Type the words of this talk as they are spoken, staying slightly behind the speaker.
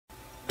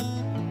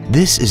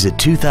This is a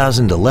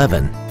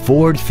 2011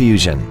 Ford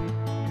Fusion.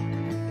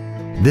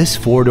 This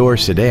four-door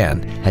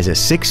sedan has a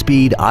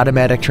 6-speed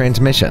automatic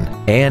transmission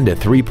and a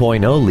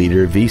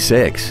 3.0-liter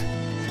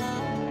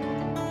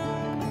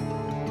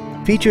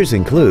V6. Features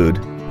include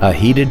a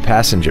heated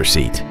passenger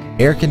seat,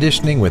 air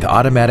conditioning with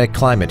automatic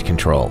climate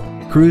control,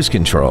 cruise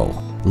control,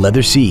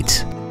 leather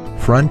seats,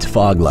 front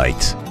fog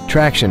lights,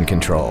 traction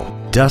control,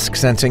 dusk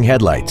sensing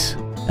headlights,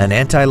 an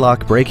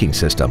anti-lock braking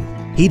system,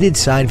 heated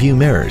side view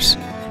mirrors,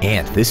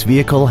 and this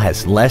vehicle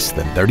has less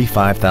than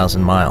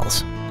 35,000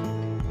 miles.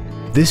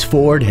 This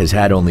Ford has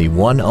had only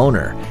one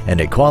owner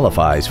and it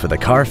qualifies for the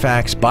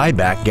Carfax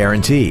buyback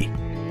guarantee.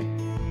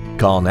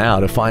 Call now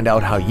to find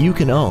out how you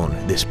can own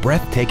this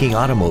breathtaking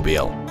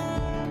automobile.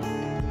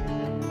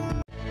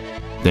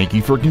 Thank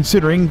you for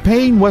considering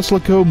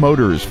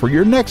PayneWeslacoMotors for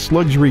your next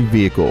luxury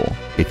vehicle.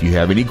 If you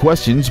have any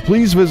questions,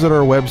 please visit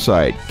our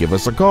website, give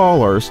us a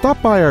call, or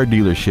stop by our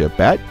dealership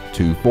at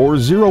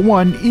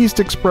 2401 East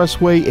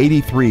Expressway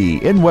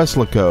 83 in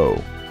Weslaco.